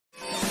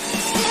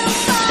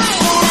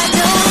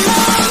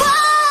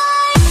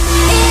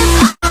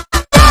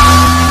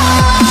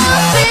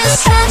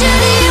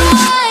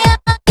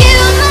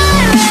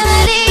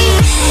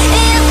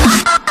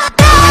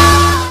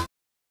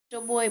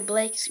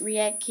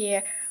React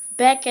here,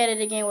 back at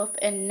it again with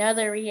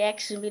another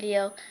reaction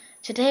video.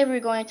 Today we're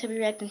going to be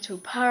reacting to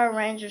Power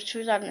Rangers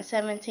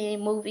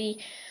 2017 movie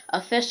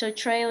official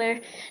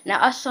trailer.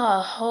 Now I saw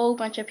a whole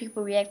bunch of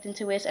people reacting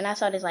to this, and I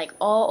saw this like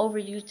all over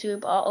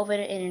YouTube, all over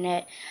the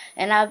internet,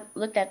 and I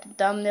looked at the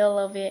thumbnail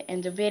of it,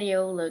 and the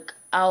video looked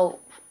out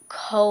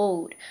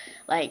cold.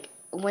 Like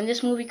when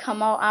this movie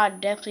come out, I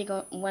definitely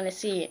gonna want to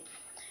see it.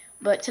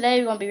 But today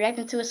we're going to be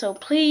reacting to it, so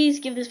please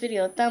give this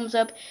video a thumbs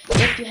up.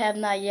 If you have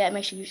not yet,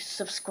 make sure you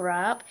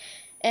subscribe.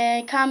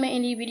 And comment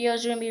any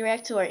videos you're going to be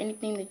reacting to or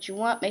anything that you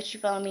want. Make sure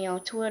you follow me on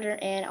Twitter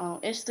and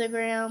on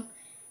Instagram.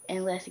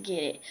 And let's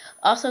get it.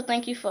 Also,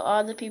 thank you for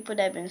all the people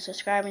that have been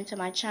subscribing to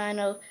my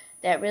channel.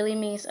 That really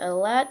means a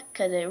lot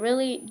because it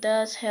really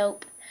does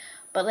help.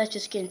 But let's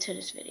just get into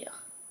this video.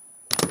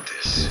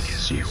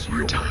 This is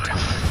your time.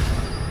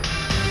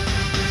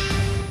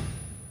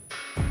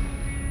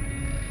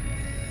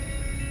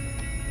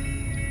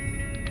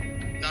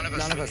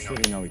 None of us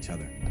really know each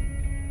other.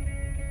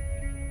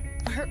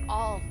 We're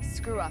all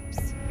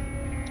screw-ups.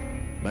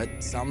 But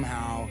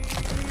somehow,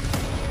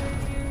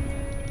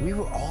 we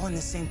were all in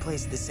the same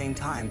place at the same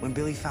time when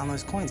Billy found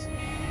those coins.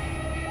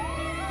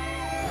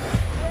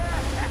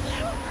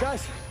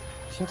 Guys,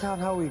 check out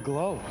how we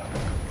glow.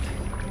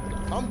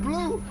 I'm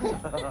blue.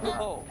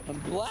 Oh, I'm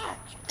black.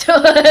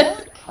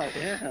 I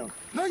am.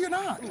 No, you're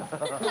not.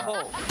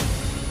 No.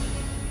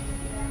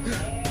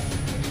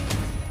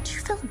 Do you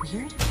feel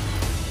weird?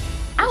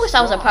 I wish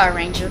I was a Power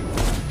Ranger.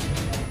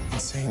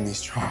 Insanely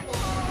strong.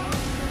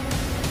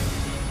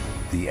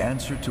 The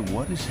answer to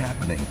what is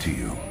happening to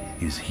you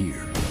is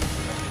here.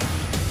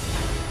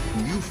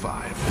 You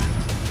five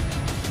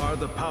are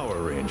the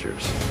Power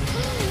Rangers.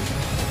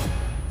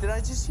 Did I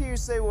just hear you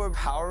say we're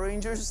Power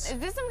Rangers? Is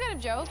this some kind of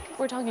joke?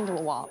 We're talking to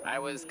a wall. I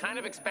was kind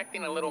of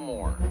expecting a little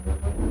more.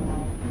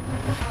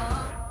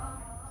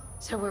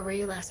 So where were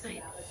you last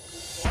night?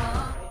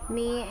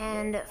 Me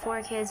and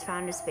 4 kids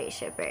found a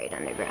spaceship buried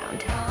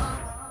underground.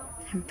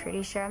 I'm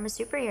pretty sure I'm a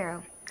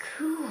superhero.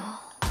 Cool.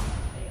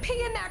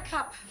 Pee in that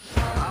cup.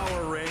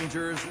 Power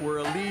Rangers were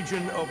a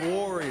legion of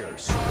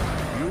warriors.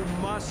 You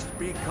must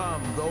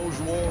become those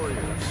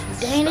warriors.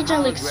 Dang, it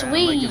just looks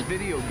sweet. Like a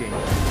video game.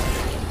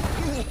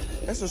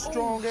 That's a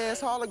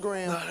strong-ass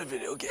hologram. Not a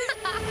video game.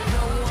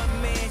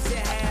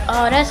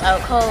 Oh, that's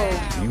out cold.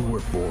 You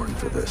were born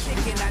for this.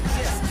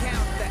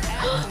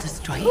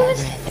 Destroy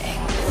everything.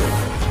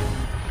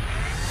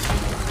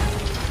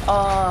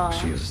 Oh.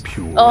 She is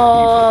pure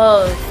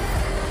Oh.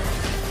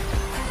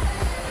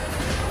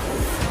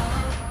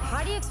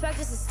 How do you expect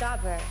us to stop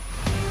her?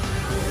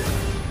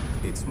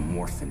 It's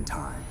morphin'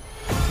 time.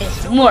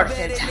 It's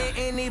morphin' time.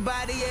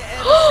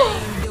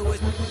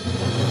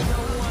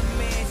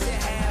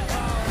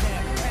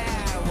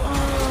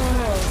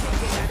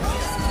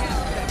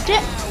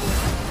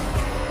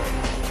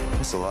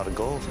 That's a lot of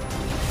gold.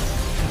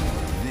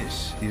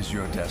 This is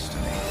your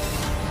destiny.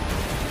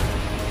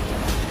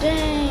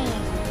 Dang.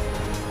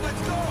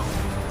 Let's go!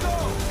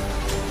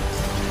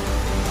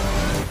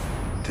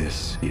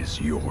 This is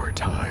your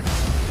time.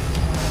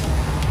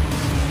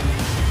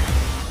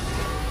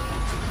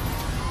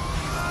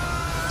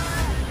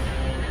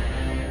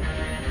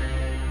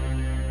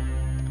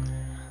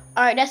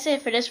 Alright, that's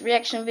it for this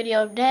reaction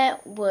video.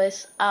 That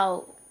was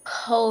out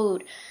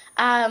cold.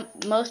 I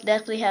most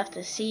definitely have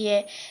to see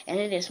it, and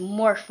it is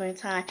morphin'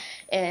 time.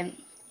 And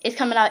it's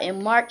coming out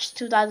in March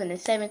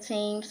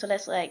 2017, so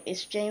that's like,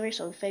 it's January,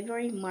 so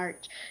February,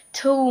 March,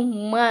 2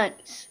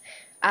 months.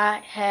 I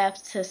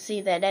have to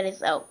see that. That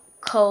is out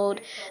cold.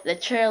 The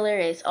trailer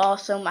is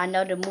awesome. I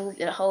know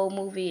the whole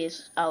movie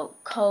is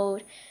out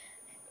cold.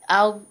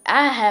 I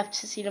have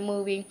to see the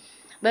movie.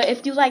 But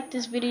if you like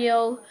this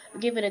video,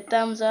 give it a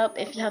thumbs up.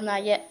 If you have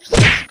not yet,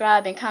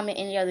 subscribe and comment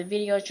any other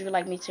videos you would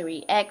like me to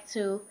react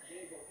to.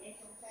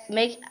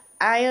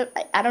 I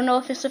don't know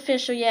if it's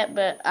official yet,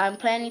 but I'm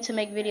planning to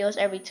make videos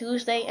every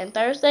Tuesday and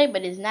Thursday,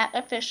 but it's not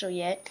official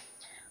yet.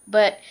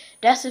 But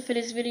that's it for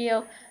this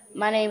video.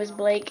 My name is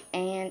Blake,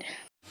 and